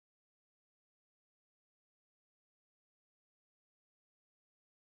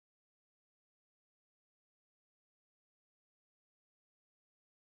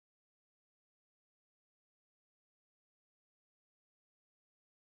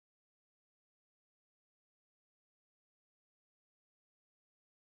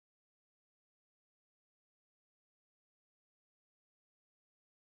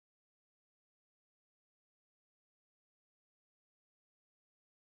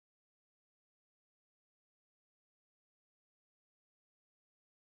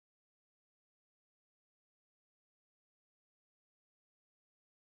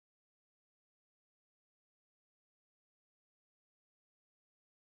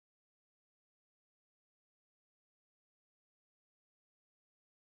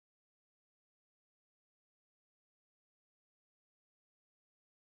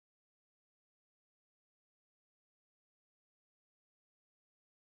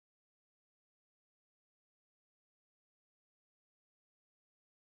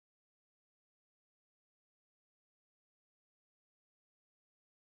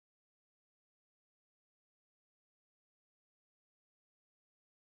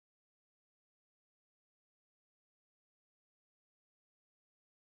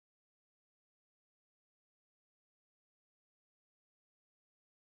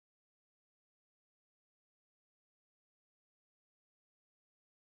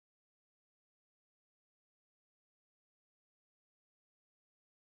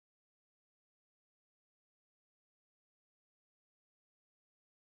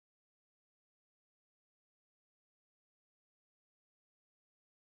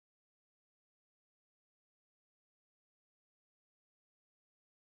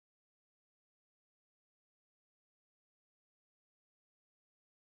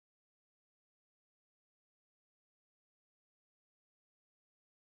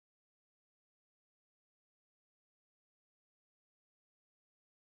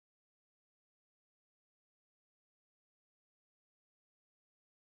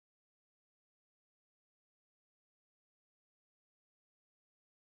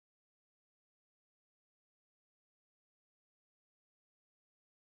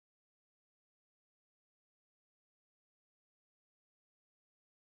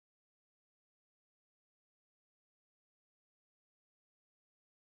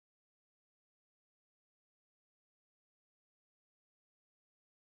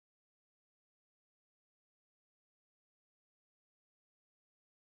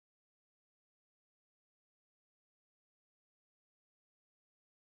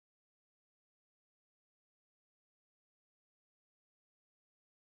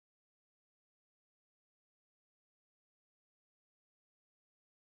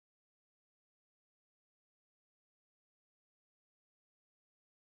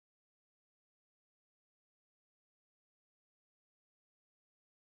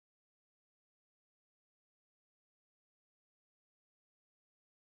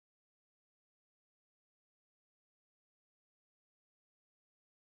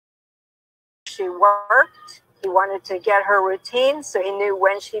She worked. He wanted to get her routine so he knew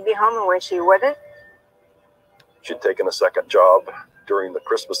when she'd be home and when she wouldn't. She'd taken a second job during the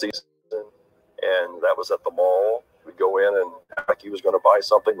Christmas season, and that was at the mall. We'd go in and act like he was going to buy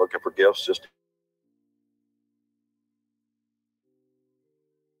something, looking for gifts, just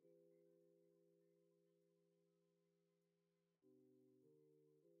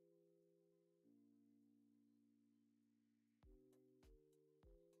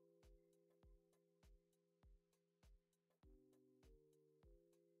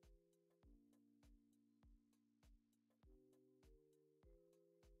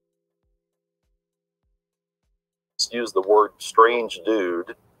use the word strange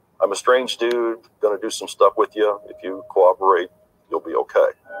dude. I'm a strange dude, gonna do some stuff with you. If you cooperate, you'll be okay.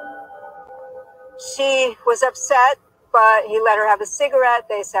 She was upset, but he let her have a cigarette.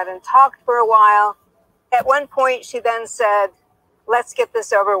 They sat and talked for a while. At one point, she then said, "Let's get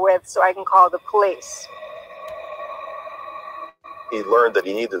this over with so I can call the police." He learned that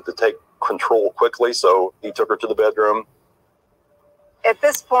he needed to take control quickly, so he took her to the bedroom. At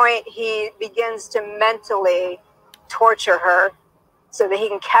this point, he begins to mentally torture her so that he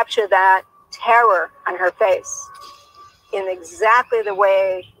can capture that terror on her face in exactly the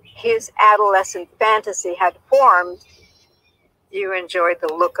way his adolescent fantasy had formed. You enjoyed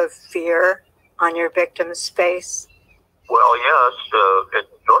the look of fear on your victim's face? Well, yes, it's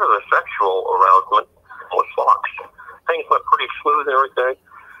sort of a sexual arousement with Fox. Things went pretty smooth and everything,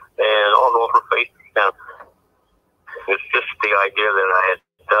 and although her face was down, it's just the idea that I had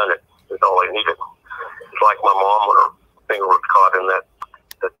done it is all I needed. It's like my mom when her finger was caught in that.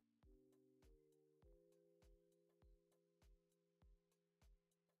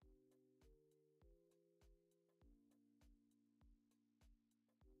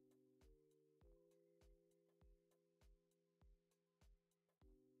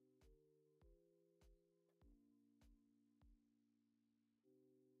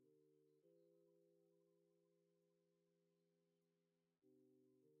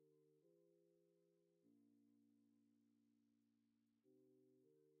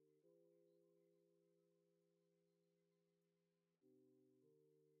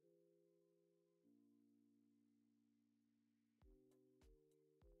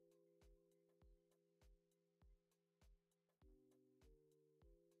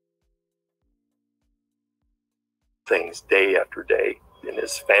 Things day after day in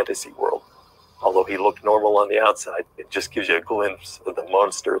his fantasy world. Although he looked normal on the outside, it just gives you a glimpse of the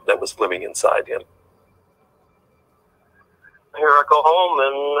monster that was living inside him. Here I go home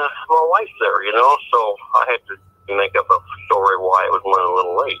and my wife's there, so I had to make up a story why it was running a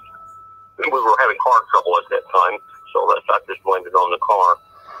little late. We were having car trouble at that time, so I just blamed it on the car.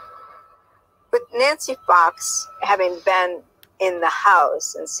 But Nancy Fox, having been in the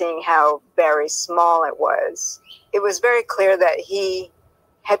house and seeing how very small it was very clear that he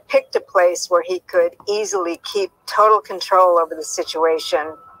had picked a place where he could easily keep total control over the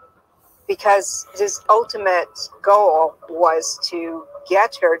situation, because his ultimate goal was to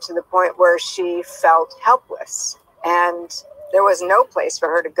get her to the point where she felt helpless and there was no place for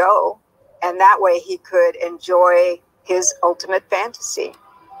her to go. And that way he could enjoy his ultimate fantasy.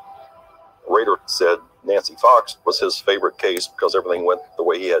 Rader said Nancy Fox was his favorite case because everything went the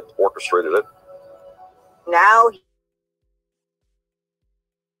way he had orchestrated it. Now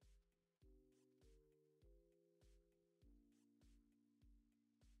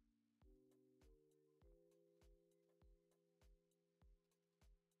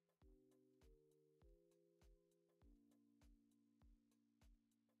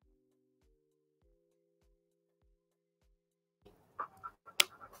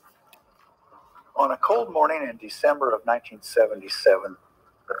On a cold morning in December of 1977,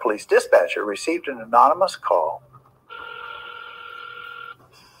 the police dispatcher received an anonymous call.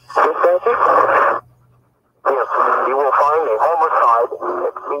 Dispatcher? Yes, you will find a homicide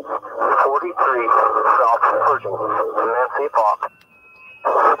at East 43 South Pershing, Nancy Fox.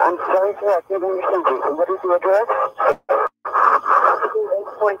 I'm sorry, sir, I can't understand you. What is your address?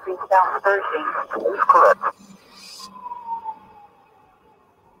 43 South Pershing. That's correct.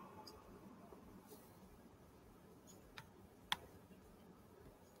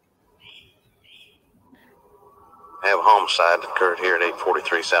 I have a homicide that occurred here at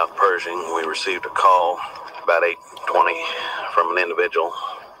 843 South Pershing. We received a call about 8:20 from an individual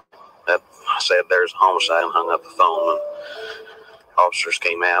that said there's a homicide and hung up the phone. And officers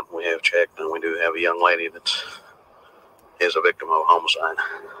came out and we have checked, and we do have a young lady that is a victim of a homicide.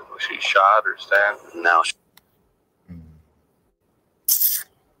 Was she shot or stabbed? No.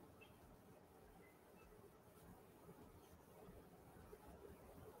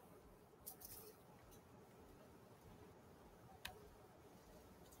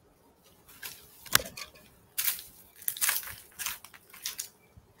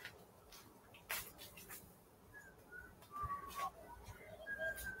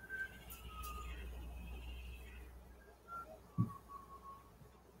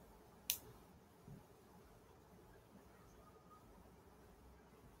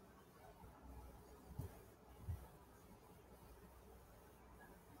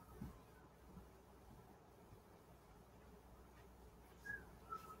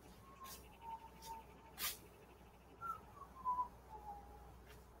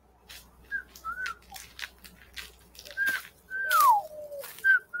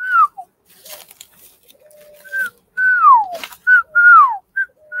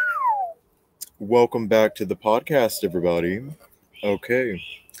 welcome back to the podcast, everybody. Okay,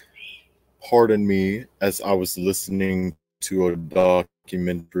 pardon me as I was listening to a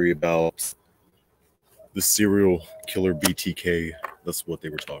documentary about the serial killer BTK. That's what they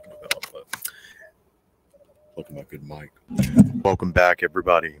were talking about. But look at my good mic. Welcome back,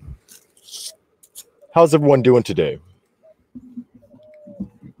 everybody. How's everyone doing today?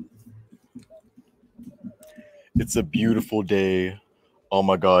 It's a beautiful day. Oh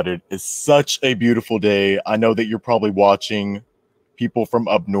my God, it is such a beautiful day. I know that you're probably watching. People from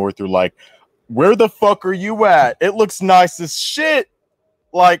up north are like, where the fuck are you at? It looks nice as shit.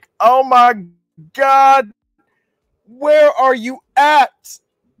 Like, oh my God, where are you at?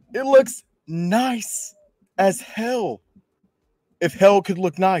 It looks nice as hell. If hell could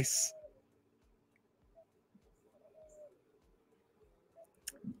look nice.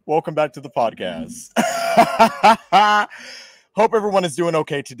 Welcome back to the podcast. Hope everyone is doing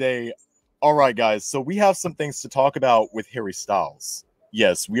okay today. All right, guys. So we have some things to talk about with Harry Styles.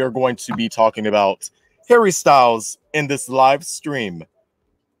 Yes, we are going to be talking about Harry Styles in this live stream.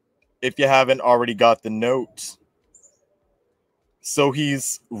 If you haven't already got the note. So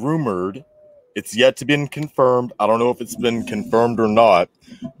he's rumored. It's yet to be confirmed. I don't know if it's been confirmed or not.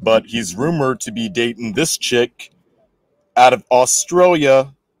 But he's rumored to be dating this chick out of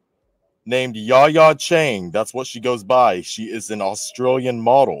Australia named Yaya Chang. That's what she goes by. She is an Australian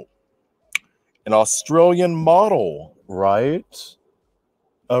model. An Australian model, right?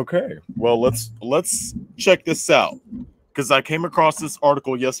 Okay. Well, let's check this out. Because I came across this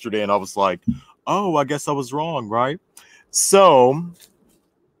article yesterday and I was like, oh, I guess I was wrong, right? So,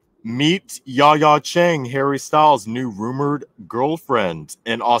 meet Yaya Chang, Harry Styles' new rumored girlfriend,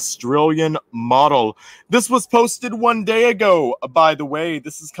 an Australian model. This was posted 1 day ago, by the way.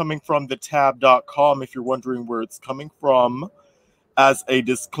 This is coming from thetab.com, if you're wondering where it's coming from. As a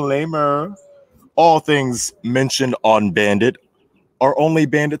disclaimer, all things mentioned on Bandit are only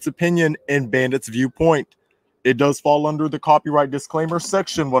Bandit's opinion and Bandit's viewpoint. It does fall under the copyright disclaimer,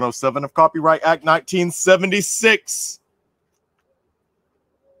 section 107 of Copyright Act 1976.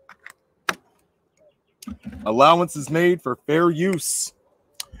 Allowance is made for fair use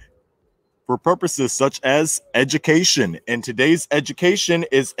for purposes such as education. And today's education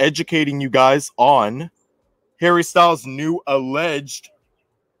is educating you guys on Harry Styles' new alleged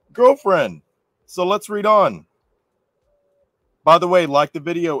girlfriend. So let's read on. By the way, like the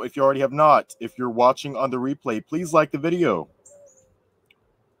video if you already have not. If you're watching on the replay, please like the video.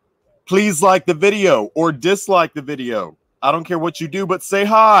 Please like the video or dislike the video. I don't care what you do, but say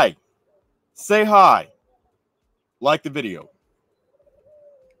hi. Say hi. Like the video.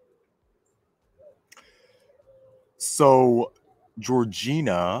 So,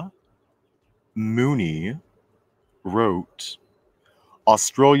 Georgina Mooney wrote,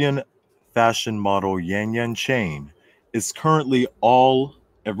 Australian fashion model Yan Yan Chain is currently all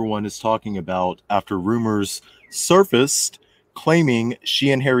everyone is talking about after rumors surfaced claiming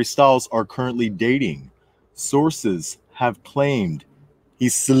she and Harry Styles are currently dating. Sources have claimed he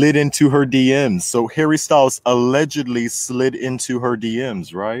slid into her DMs. So Harry Styles allegedly slid into her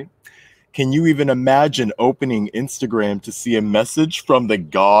DMs, right? Can you even imagine opening Instagram to see a message from the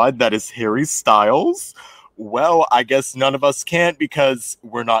god that is Harry Styles? Well, I guess none of us can because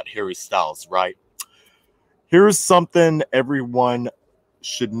we're not Harry Styles, right? Here's something everyone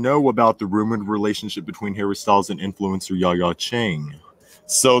should know about the rumored relationship between Harry Styles and influencer Yaya Chang.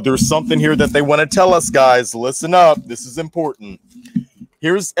 So there's something here that they want to tell us, guys. Listen up. This is important.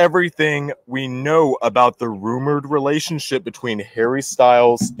 Here's everything we know about the rumored relationship between Harry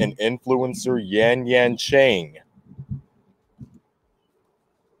Styles and influencer Yan Yan Chang.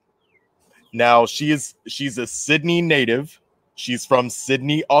 Now, she's a Sydney native. She's from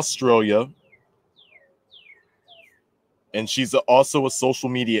Sydney, Australia. And she's also a social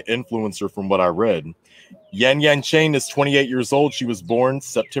media influencer from what I read. Yan Yan Chang is 28 years old. She was born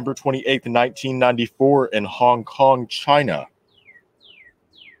September 28th, 1994 in Hong Kong, China.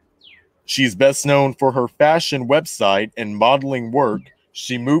 She's best known for her fashion website and modeling work.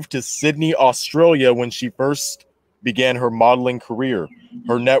 She moved to Sydney, Australia when she first began her modeling career.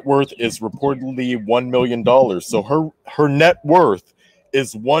 Her net worth is reportedly $1 million. So her net worth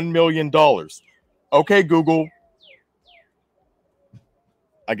is $1 million. Okay, Google.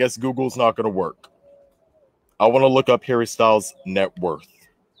 I guess Google's not going to work. I want to look up Harry Styles' net worth.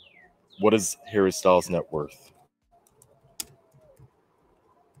 What is Harry Styles' net worth?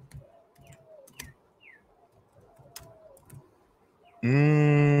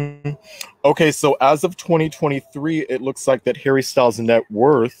 Okay, so as of 2023, it looks like that Harry Styles' net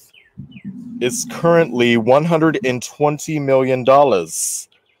worth is currently $120 million.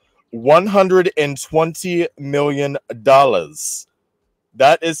 $120 million.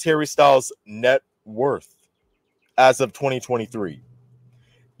 That is Harry Styles' net worth as of 2023.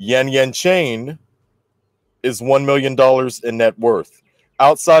 Yan Yan Chain is $1 million in net worth.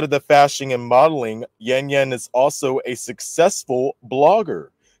 Outside of the fashion and modeling, Yan Yan is also a successful blogger.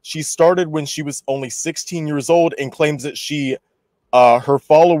 She started when she was only 16 years old and claims that her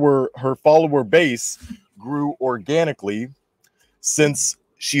follower base grew organically since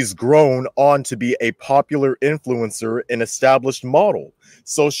she's grown on to be a popular influencer and established model.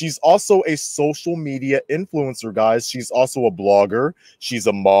 So she's also a social media influencer, guys. She's also a blogger. She's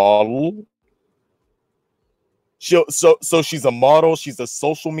a model. So she's a model, she's a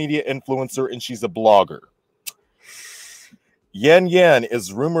social media influencer, and she's a blogger. Yan Yan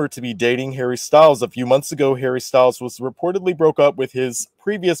is rumored to be dating Harry Styles. A few months ago, Harry Styles was reportedly broke up with his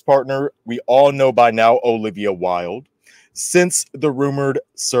previous partner, we all know by now, Olivia Wilde, since the rumored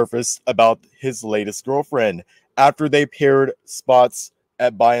surfaced about his latest girlfriend after they paired spots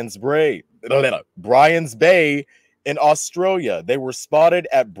at Bryan's Bay in Australia. They were spotted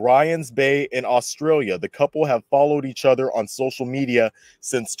at Bryan's Bay in Australia. The couple have followed each other on social media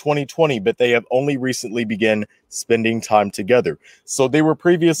since 2020, but they have only recently begun spending time together. So they were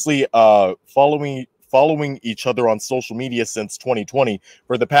previously following each other on social media since 2020.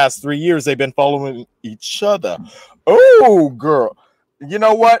 For the past 3 years, they've been following each other. Oh, girl. You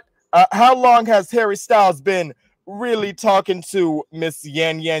know what? How long has Harry Styles been really talking to Miss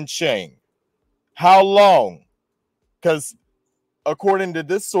Yan Yan Chang? How long? Because according to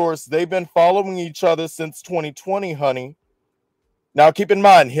this source, they've been following each other since 2020, honey. Now, keep in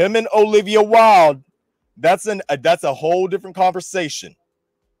mind, him and Olivia Wilde, that's a whole different conversation.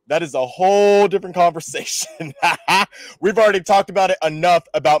 That is a whole different conversation. We've already talked about it enough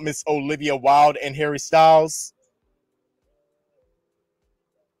about Miss Olivia Wilde and Harry Styles.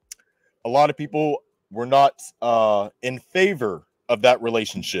 A lot of people were not in favor of that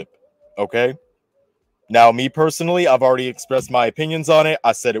relationship, okay? Now, me personally, I've already expressed my opinions on it.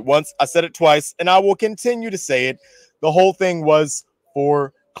 I said it once, I said it twice, and I will continue to say it. The whole thing was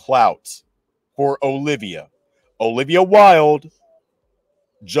for clout, for Olivia. Olivia Wilde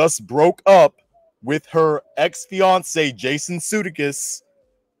just broke up with her ex-fiance, Jason Sudeikis,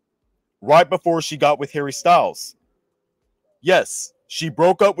 right before she got with Harry Styles. Yes, she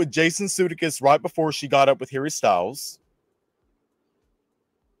broke up with Jason Sudeikis right before she got up with Harry Styles.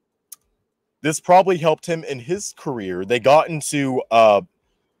 This probably helped him in his career. They got into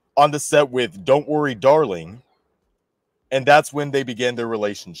on the set with Don't Worry, Darling, and that's when they began their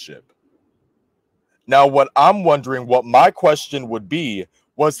relationship. Now, what I'm wondering, what my question would be,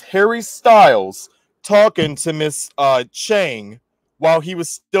 was Harry Styles talking to Miss Chang while he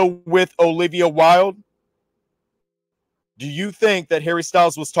was still with Olivia Wilde? Do you think that Harry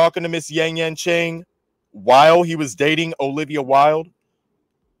Styles was talking to Miss Yan Yan Chang while he was dating Olivia Wilde?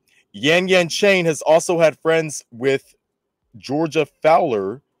 Yan Yan Chang has also had friends with Georgia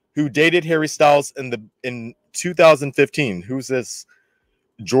Fowler, who dated Harry Styles in 2015. Who's this?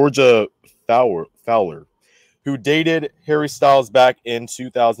 Georgia Fowler, who dated Harry Styles back in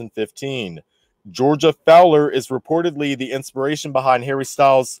 2015. Georgia Fowler is reportedly the inspiration behind Harry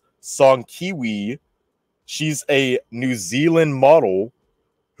Styles' song Kiwi. She's a New Zealand model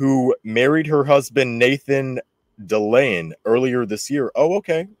who married her husband Nathan Delane earlier this year. Oh,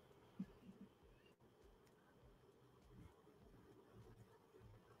 okay.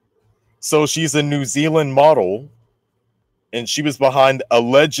 So she's a New Zealand model, and she was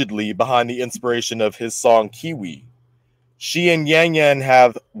allegedly behind the inspiration of his song Kiwi. She and Yan Yan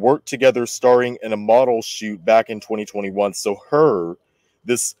have worked together starring in a model shoot back in 2021. So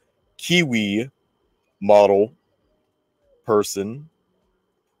this Kiwi model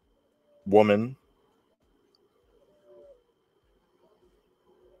woman,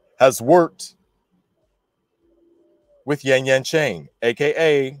 has worked with Yan Yan Chang,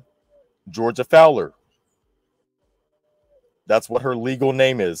 aka Georgia Fowler. That's what her legal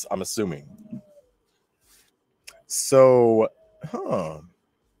name is, I'm assuming. So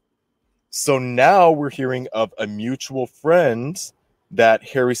now we're hearing of a mutual friend that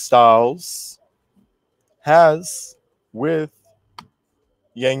Harry Styles has with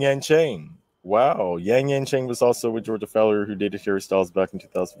Yan Yan Chang. Wow, Yan Yan Chang was also with Georgia Fowler, who dated Harry Styles back in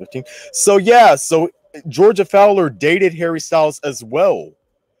 2015. So yeah, so Georgia Fowler dated Harry Styles as well.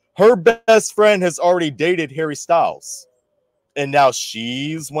 Her best friend has already dated Harry Styles, and now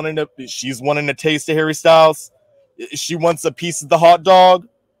she's wanting to taste of Harry Styles. She wants a piece of the hot dog.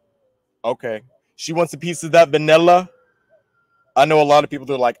 Okay, she wants a piece of that vanilla. I know a lot of people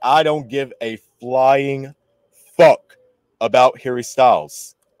that are like, I don't give a flying fuck about Harry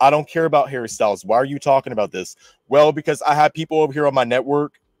Styles. I don't care about Harry Styles. Why are you talking about this? Well, because I have people over here on my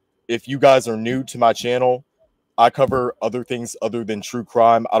network. If you guys are new to my channel, I cover other things other than true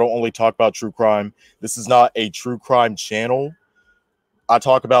crime. I don't only talk about true crime. This is not a true crime channel. I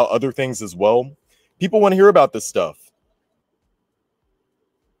talk about other things as well. People want to hear about this stuff.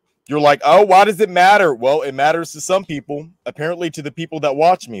 You're like, oh, why does it matter? Well, it matters to some people, apparently to the people that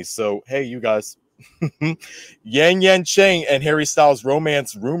watch me. So, hey, you guys. Yang Yan Cheng and Harry Styles'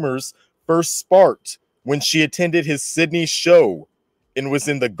 romance rumors first sparked when she attended his Sydney show and was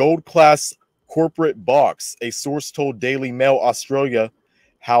in the gold class corporate box. A source told Daily Mail Australia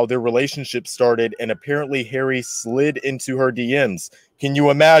how their relationship started, and apparently Harry slid into her DMs. Can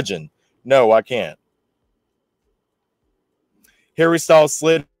you imagine? No, I can't. Harry Styles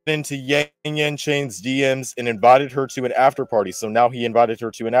slid into Yang Yan Cheng's DMs and invited her to an after party. So now he invited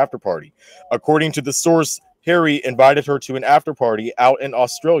her to an after party. According to the source, Harry invited her to an after party out in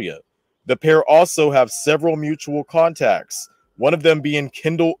Australia. The pair also have several mutual contacts, one of them being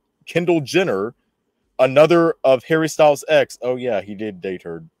Kendall Jenner, another of Harry Styles' ex. Oh yeah, he did date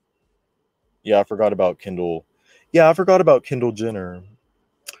her. Yeah, I forgot about Kendall. Yeah, I forgot about Kendall Jenner.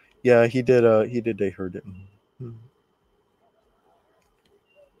 Yeah, he did date her, didn't he?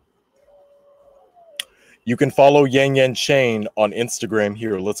 You can follow Yang Yan Cheng on Instagram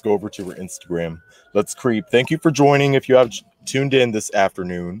here. Let's go over to her Instagram. Let's creep. Thank you for joining if you have tuned in this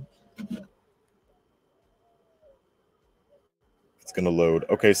afternoon. It's going to load.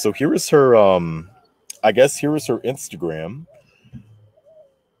 Okay, so here is her, I guess here is her Instagram.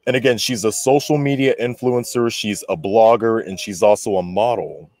 And again, she's a social media influencer. She's a blogger, and she's also a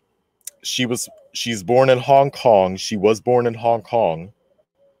model. She's born in Hong Kong. She was born in Hong Kong.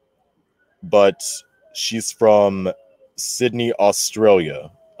 But she's from Sydney,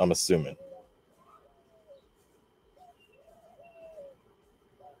 Australia, I'm assuming.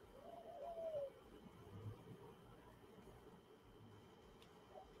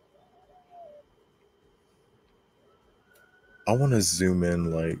 I want to zoom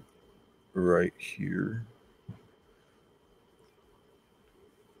in like right here.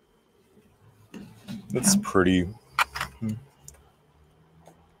 That's pretty.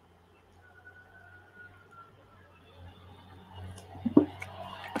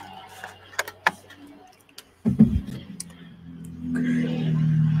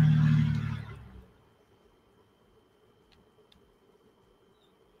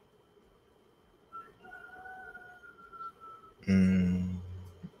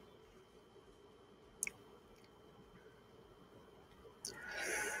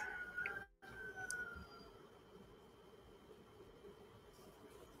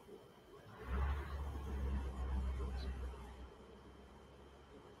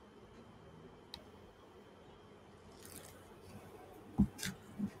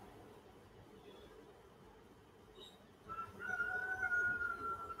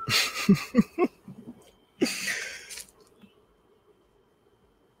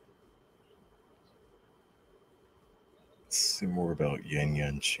 Let's see more about Yang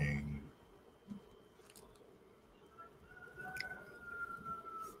Yan Cheng.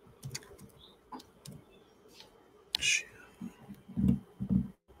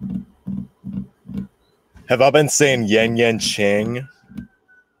 Have I been saying Yang Yan Cheng?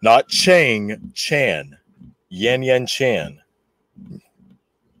 Not Cheng, Chan. Yan Yan Chan.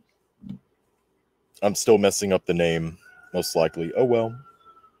 I'm still messing up the name, most likely. Oh well.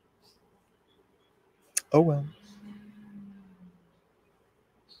 Oh well.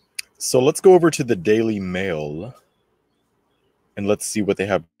 So let's go over to the Daily Mail and let's see what they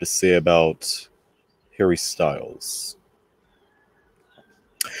have to say about Harry Styles.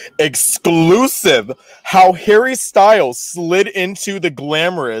 Exclusive! How Harry Styles slid into the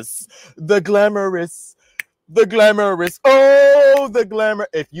glamorous. Oh, the glamour.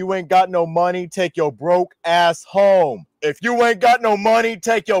 If you ain't got no money, take your broke ass home. If you ain't got no money,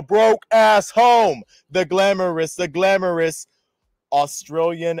 take your broke ass home. The glamorous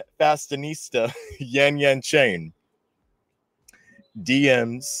Australian fashionista Yang Yan Cheng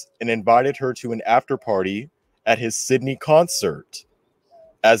DMs and invited her to an after party at his Sydney concert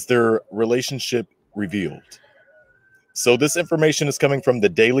as their relationship revealed. So this information is coming from the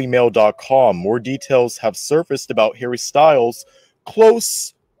dailymail.com. More details have surfaced about Harry Styles'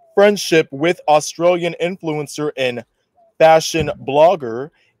 close friendship with Australian influencer and fashion blogger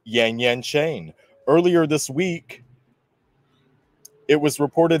Yang Yan Cheng. Earlier this week, it was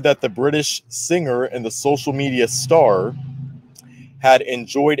reported that the British singer and the social media star had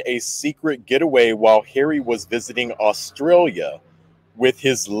enjoyed a secret getaway while Harry was visiting Australia with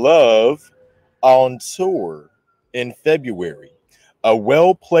his love on tour in February. A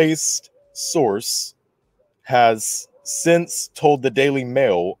well-placed source has since told the Daily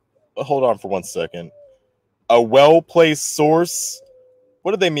Mail, hold on for 1 second. A well-placed source?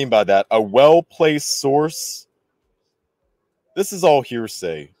 What do they mean by that? A well-placed source? This is all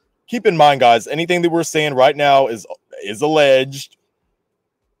hearsay. Keep in mind, guys, anything that we're saying right now is alleged.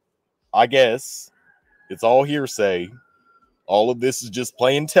 I guess. It's all hearsay. All of this is just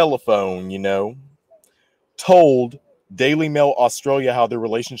playing telephone, you know. Told Daily Mail Australia how their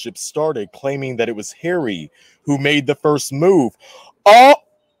relationship started, claiming that it was Harry who made the first move. Oh!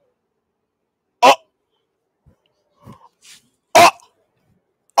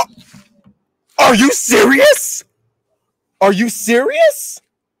 Are you serious? Are you serious?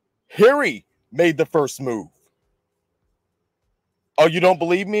 Harry made the first move. Oh, you don't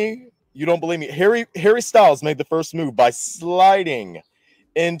believe me? You don't believe me? Harry Styles made the first move by sliding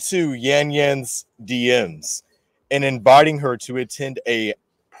into Yan Yan's DMs and inviting her to attend a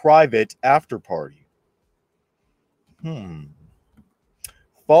private after party.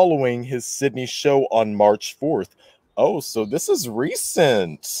 Following his Sydney show on March 4th. Oh, so this is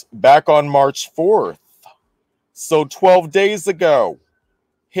recent. Back on March 4th. So 12 days ago,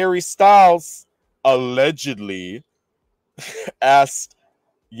 Harry Styles allegedly asked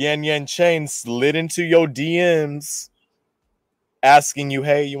Yan Yan Chain, slid into your DMs, asking you,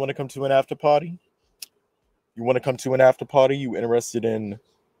 hey, you want to come to an after party? You want to come to an after party? You interested in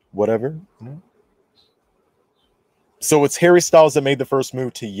whatever? So it's Harry Styles that made the first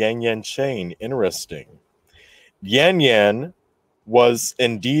move to Yan Yan Chain. Interesting. Yan Yan was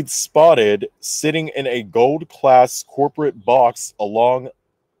indeed spotted sitting in a gold class corporate box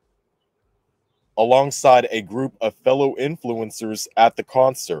alongside a group of fellow influencers at the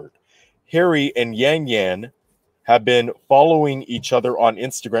concert. Harry and Yan Yan have been following each other on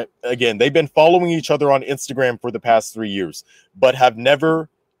Instagram. Again, they've been following each other on Instagram for the past 3 years, but have never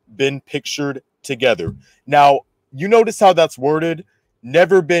been pictured together. Now, you notice how that's worded?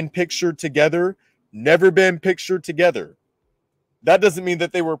 Never been pictured together. Never been pictured together. That doesn't mean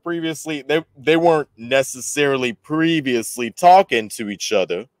that they were previously, they weren't necessarily previously talking to each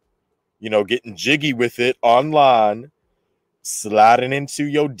other. You know, getting jiggy with it online, sliding into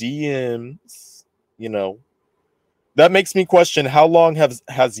your DMs, you know. That makes me question, how long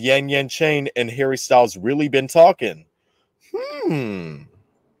has Yan Yan Chain and Harry Styles really been talking?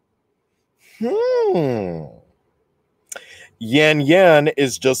 Yan Yan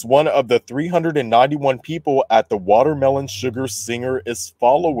is just one of the 391 people at the Watermelon Sugar Singer is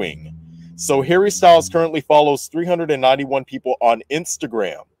following. So Harry Styles currently follows 391 people on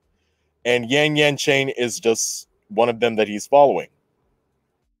Instagram. And Yan Yan Chain is just one of them that he's following.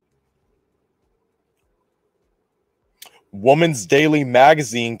 Woman's Daily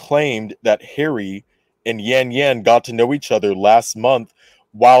magazine claimed that Harry and Yan Yan got to know each other last month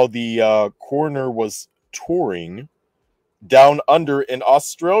while the coroner was touring down under in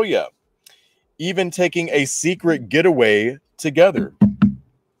Australia, even taking a secret getaway together.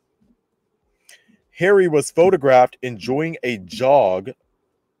 Harry was photographed enjoying a jog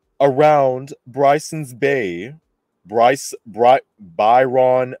around Bryson's Bay.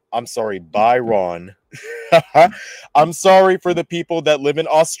 Byron. I'm sorry. I'm sorry for the people that live in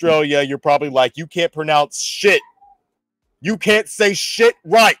Australia. You're probably like, you can't pronounce shit. You can't say shit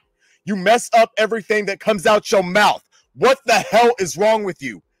right. You mess up everything that comes out your mouth. What the hell is wrong with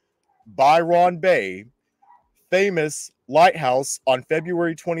you? Byron Bay, famous lighthouse on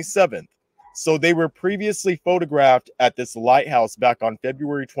February 27th. So they were previously photographed at this lighthouse back on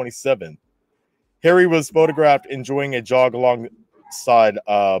February 27th. Harry was photographed enjoying a jog alongside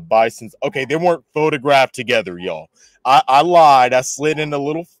Bison's. Okay, they weren't photographed together, y'all. I lied. I slid in a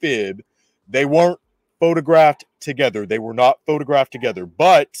little fib. They weren't photographed together. They were not photographed together.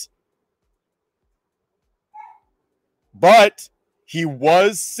 But he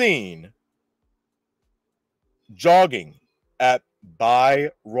was seen jogging at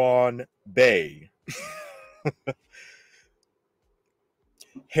Byron Bay.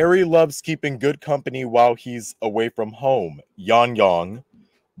 Harry loves keeping good company while he's away from home. Yan Yang,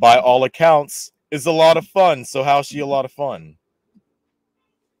 by all accounts, is a lot of fun. So how's she a lot of fun?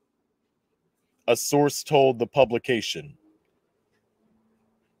 A source told the publication.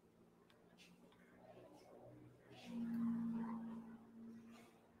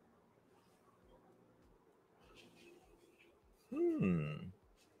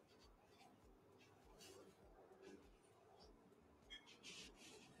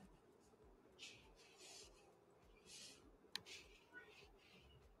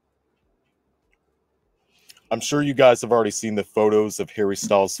 I'm sure you guys have already seen the photos of Harry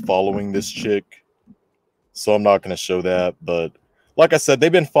Styles following this chick, so I'm not going to show that, but like I said,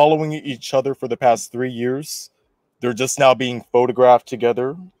 they've been following each other for the past 3 years. They're just now being photographed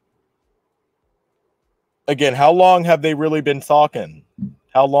together. Again, how long have they really been talking?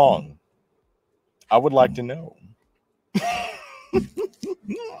 How long? I would like to know.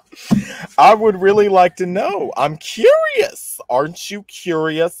 I would really like to know. I'm curious. Aren't you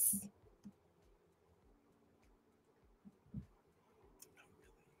curious?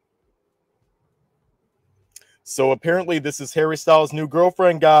 So apparently this is Harry Styles' new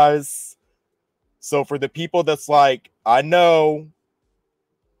girlfriend, guys. So for the people that's like, I know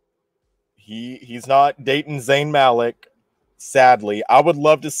he's not dating Zayn Malik, sadly. I would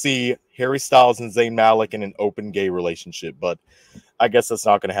love to see Harry Styles and Zayn Malik in an open gay relationship, but I guess that's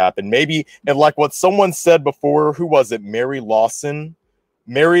not going to happen. Maybe, and like what someone said before, who was it? Mary Lawson.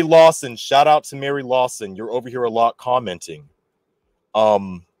 Mary Lawson, shout out to Mary Lawson. You're over here a lot commenting.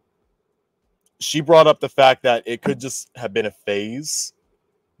 She brought up the fact that it could just have been a phase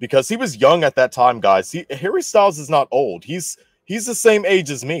because he was young at that time, guys. Harry Styles is not old. He's the same age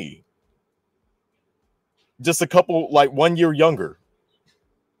as me. Just a couple, like 1 year younger.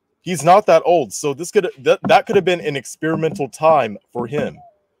 He's not that old. So that could have been an experimental time for him.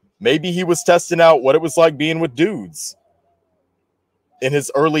 Maybe he was testing out what it was like being with dudes in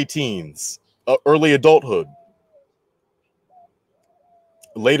his early teens, early adulthood.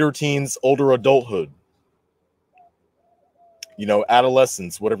 Later teens, older adulthood. You know,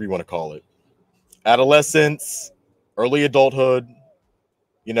 adolescence, whatever you want to call it. Adolescence, early adulthood,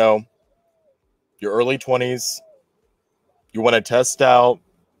 you know, your early 20s. You want to test out.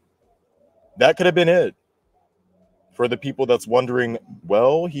 That could have been it. For the people that's wondering,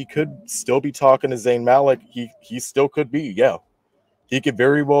 well, he could still be talking to Zayn Malik. He still could be, yeah. He could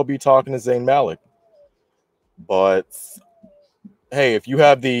very well be talking to Zayn Malik. But hey, if you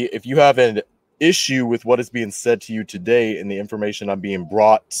have an issue with what is being said to you today and the information I'm being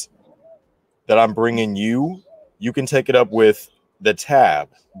brought, that I'm bringing you, you can take it up with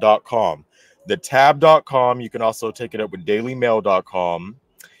thetab.com. Thetab.com. You can also take it up with dailymail.com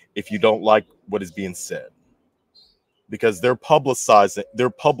if you don't like what is being said. Because they're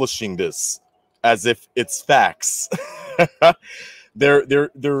publishing this as if it's facts.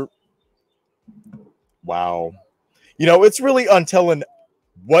 They're wow. You know, it's really untelling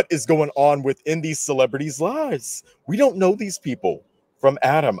what is going on within these celebrities' lives. We don't know these people from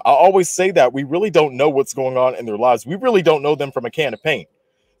Adam. I always say that. We really don't know what's going on in their lives. We really don't know them from a can of paint.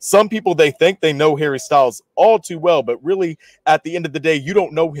 Some people, they think they know Harry Styles all too well, but really, at the end of the day, you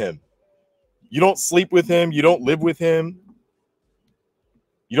don't know him. You don't sleep with him. You don't live with him.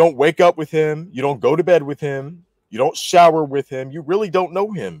 You don't wake up with him. You don't go to bed with him. You don't shower with him. You really don't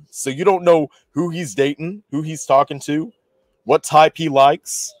know him. So you don't know who he's dating, who he's talking to, what type he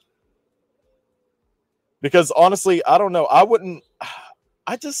likes. Because honestly, I don't know. I don't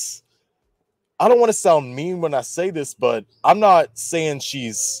want to sound mean when I say this, but I'm not saying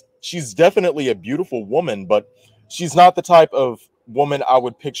she's definitely a beautiful woman, but she's not the type of woman I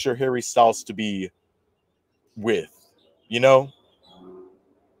would picture Harry Styles to be with, you know?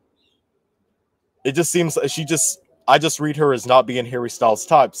 It just seems I just read her as not being Harry Styles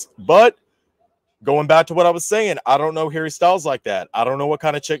types. But going back to what I was saying, I don't know Harry Styles like that. I don't know what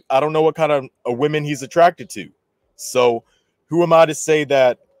kind of chick, I don't know what kind of women he's attracted to. So who am I to say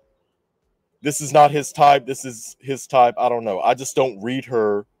that this is not his type, this is his type? I don't know. I just don't read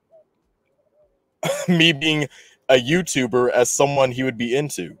her, me being a YouTuber, as someone he would be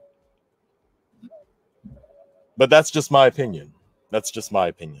into. But that's just my opinion. That's just my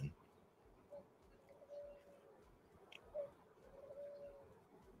opinion.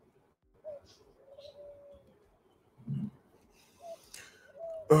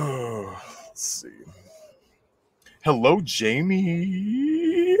 Let's see. Hello,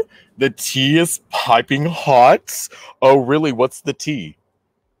 Jamie. The tea is piping hot. Oh, really? What's the tea?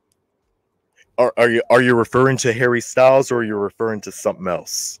 Are you referring to Harry Styles, or are you referring to something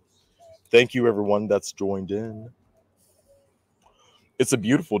else? Thank you, everyone that's joined in. It's a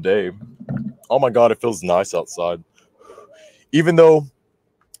beautiful day. Oh my God, it feels nice outside. Even though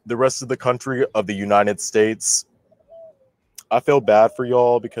the rest of the country of the United States, I feel bad for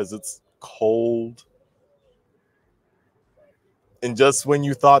y'all because it's cold. And just when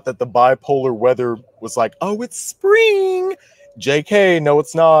you thought that the bipolar weather was like, oh, it's spring. JK, no,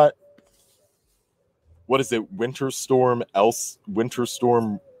 it's not. What is it? Winter storm.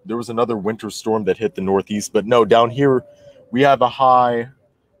 There was another winter storm that hit the Northeast. But no, down here, we have a high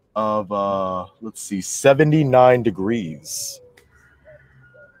of, 79 degrees.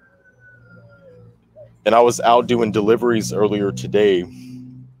 And I was out doing deliveries earlier today,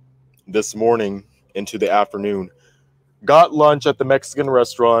 this morning into the afternoon. got lunch at the Mexican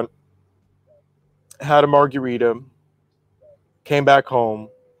restaurant, had a margarita, came back home,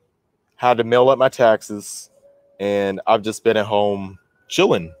 had to mail up my taxes, and I've just been at home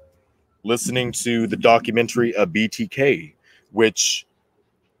chilling, listening to the documentary of BTK, which,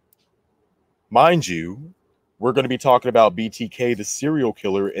 mind you, we're going to be talking about BTK, the serial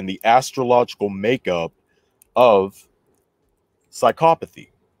killer, and the astrological makeup of psychopathy.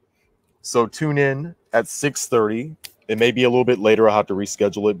 So tune in at 6:30. It may be a little bit later. I'll have to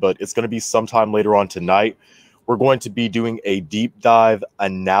reschedule it, but it's going to be sometime later on tonight. We're going to be doing a deep dive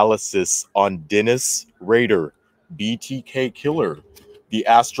analysis on Dennis Rader, BTK killer, the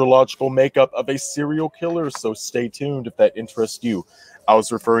astrological makeup of a serial killer. So stay tuned if that interests you. I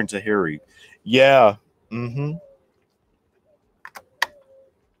was referring to Harry. Yeah.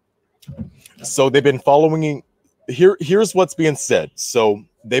 So they've been following. Here's what's being said. So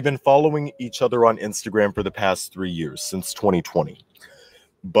they've been following each other on Instagram for the past 3 years, since 2020.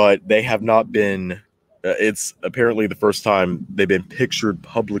 But they have not been, it's apparently the first time they've been pictured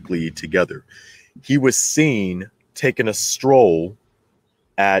publicly together. He was seen taking a stroll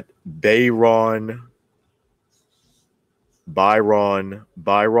at Byron Bay,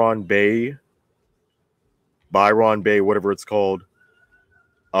 whatever it's called,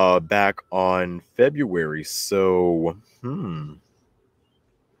 back on February. So,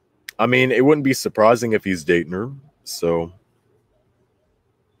 I mean, it wouldn't be surprising if he's dating her. So,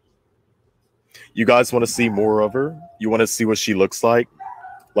 you guys want to see more of her? You want to see what she looks like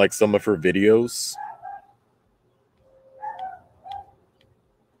some of her videos?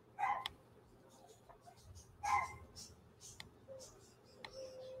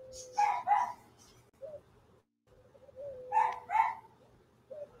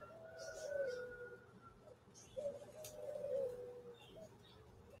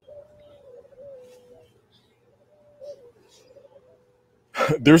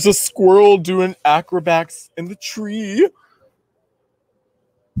 There's a squirrel doing acrobats in the tree.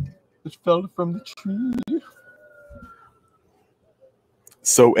 It fell from the tree.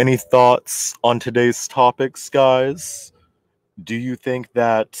 So, any thoughts on today's topics, guys? Do you think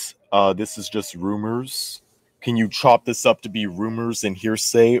that this is just rumors? Can you chop this up to be rumors and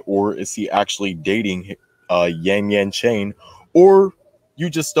hearsay, or is he actually dating Yan Yan Chain, or you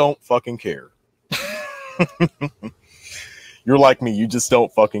just don't fucking care? You're like me, you just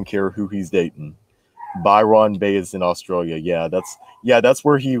don't fucking care who he's dating. Byron Bay is in Australia. Yeah, that's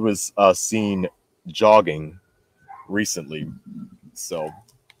where he was seen jogging recently. So,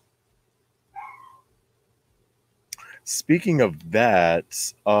 speaking of that,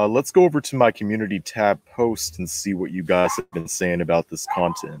 let's go over to my community tab post and see what you guys have been saying about this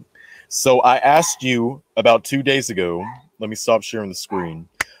content. So I asked you about 2 days ago. Let me stop sharing the screen.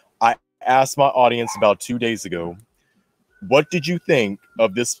 I asked my audience about 2 days ago, what did you think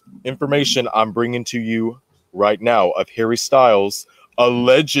of this information I'm bringing to you right now of Harry Styles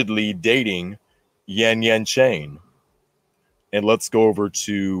allegedly dating Yan Yan Chain? And let's go over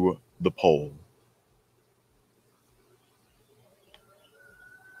to the poll.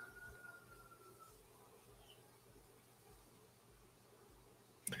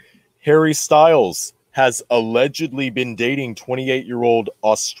 Harry Styles has allegedly been dating 28-year-old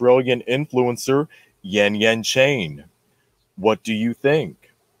Australian influencer Yan Yan Chain. What do you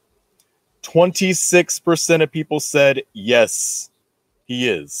think? 26% of people said yes, he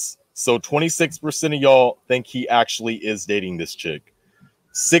is. So 26% of y'all think he actually is dating this chick.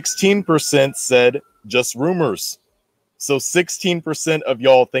 16% said just rumors. So 16% of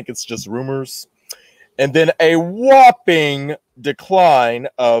y'all think it's just rumors. And then a whopping decline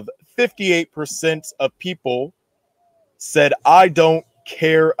of 58% of people said, I don't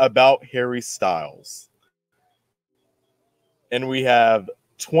care about Harry Styles. And we have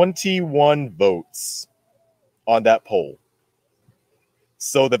 21 votes on that poll.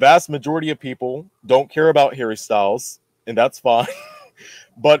 So the vast majority of people don't care about Harry Styles, and that's fine.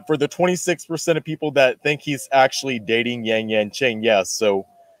 But for the 26% of people that think he's actually dating Yan Yan Chain, yeah, so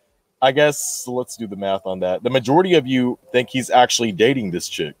I guess let's do the math on that. The majority of you think he's actually dating this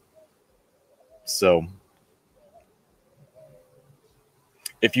chick. So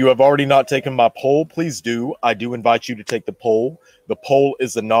if you have already not taken my poll, please do. I do invite you to take the poll. The poll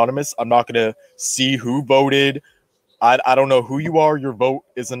is anonymous. I'm not going to see who voted. I don't know who you are. Your vote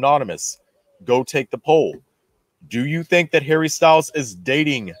is anonymous. Go take the poll. Do you think that Harry Styles is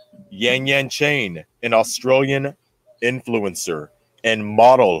dating Yan Yan Chain, an Australian influencer and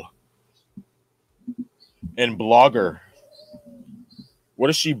model and blogger? What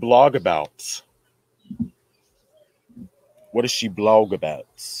does she blog about? What does she blog about?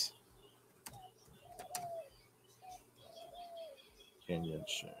 Yan Yan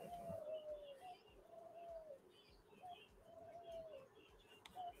Chain.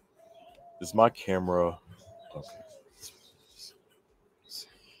 Is my camera okay?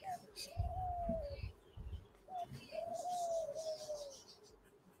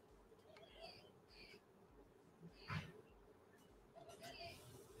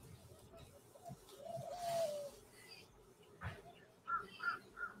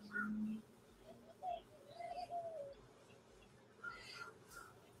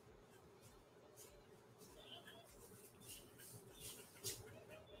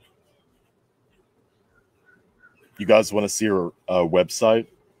 You guys want to see her website?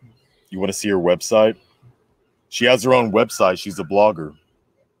 You want to see her website? She has her own website. She's a blogger.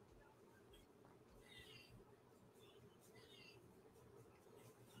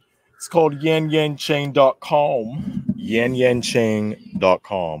 It's called yanyanchain.com.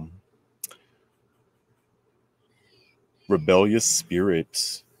 Yanyanchain.com. Rebellious Spirit.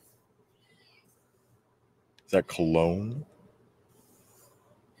 Is that cologne?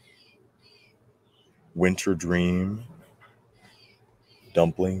 Winter Dream.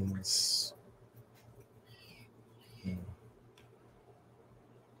 Dumplings.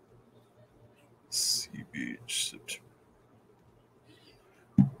 Sea Beach.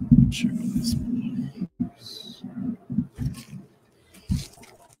 Check out this one.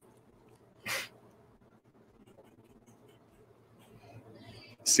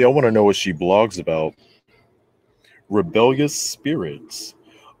 See, I want to know what she blogs about. Rebellious Spirits.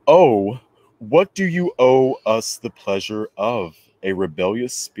 Oh, what do you owe us the pleasure of? A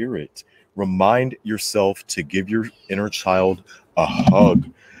rebellious spirit. Remind yourself to give your inner child a hug,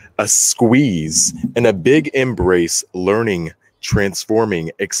 a squeeze, and a big embrace, learning,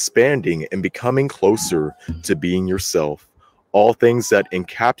 transforming, expanding, and becoming closer to being yourself. All things that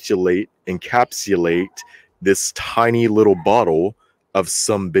encapsulate this tiny little bottle of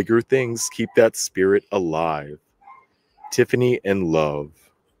some bigger things. Keep that spirit alive. Tiffany and Love.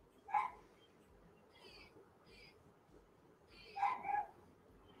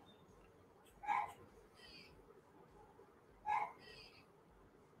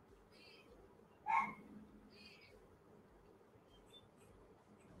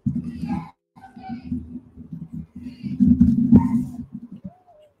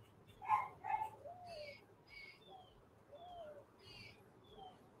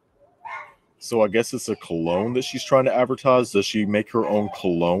 So I guess it's a cologne that she's trying to advertise. Does she make her own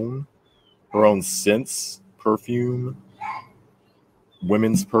cologne? Her own scents? Perfume?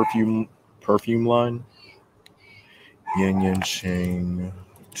 Women's perfume line? Yan Yan Chain.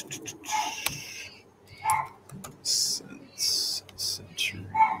 Scents Century.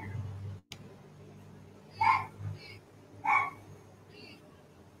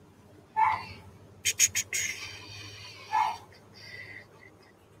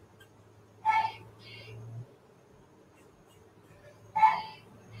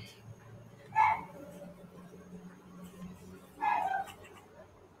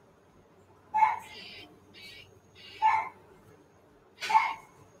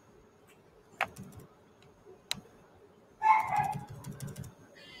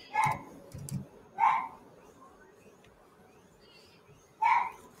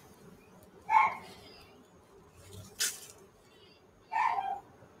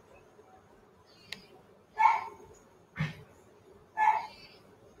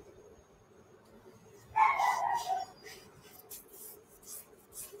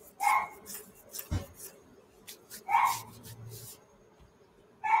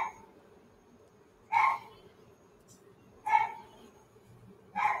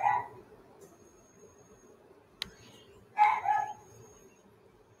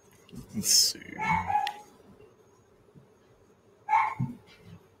 Let's see.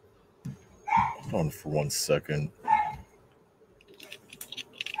 Hold on for 1 second.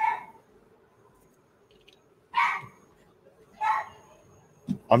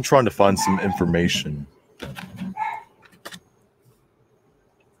 I'm trying to find some information.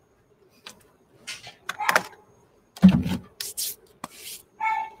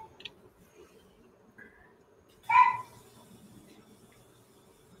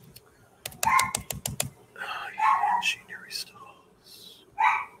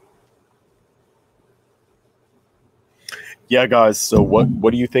 Yeah, guys, so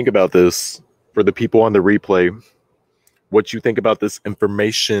what do you think about this? For the people on the replay, what you think about this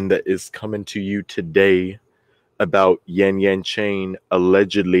information that is coming to you today about Yan Yan Chain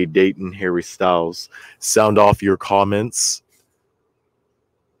allegedly dating Harry Styles? Sound off your comments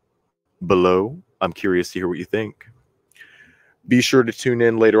below. I'm curious to hear what you think. Be sure to tune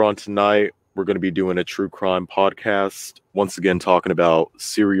in later on tonight we're going to be doing a true crime podcast. Once again, talking about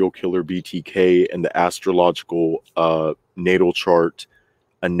serial killer BTK and the astrological natal chart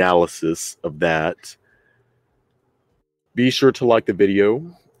analysis of that. Be sure to like the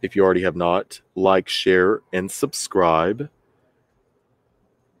video if you already have not. Like, share, and subscribe.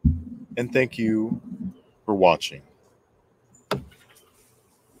 And thank you for watching.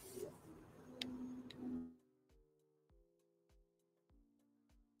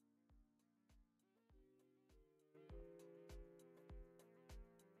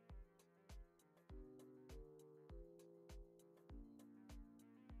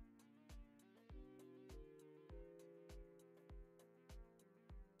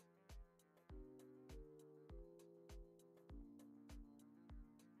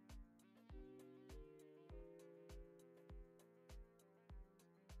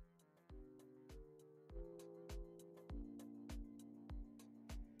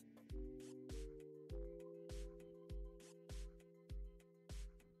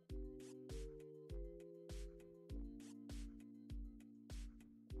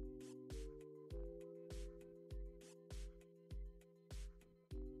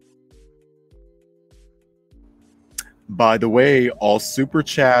 By the way, all super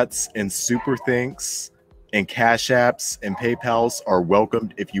chats and super thanks and cash apps and PayPals are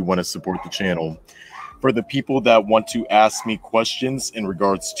welcomed if you want to support the channel. For the people that want to ask me questions in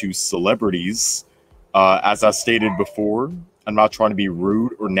regards to celebrities, as I stated before, I'm not trying to be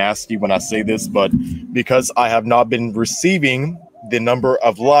rude or nasty when I say this, but because I have not been receiving the number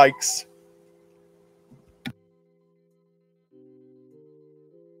of likes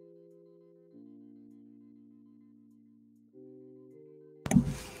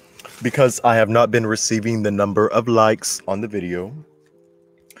on the video.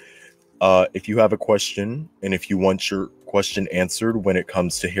 If you have a question and if you want your question answered when it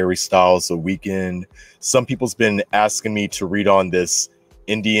comes to Harry Styles The Weeknd, some people's been asking me to read on this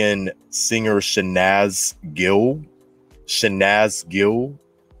Indian singer Shanaz Gill.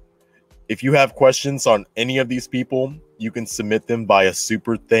 If you have questions on any of these people, you can submit them via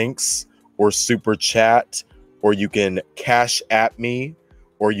super thanks or super chat, or you can cash at me,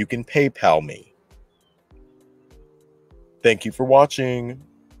 or you can PayPal me. Thank you for watching.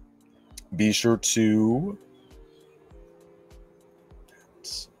 Be sure to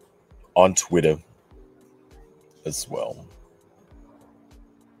on Twitter as well.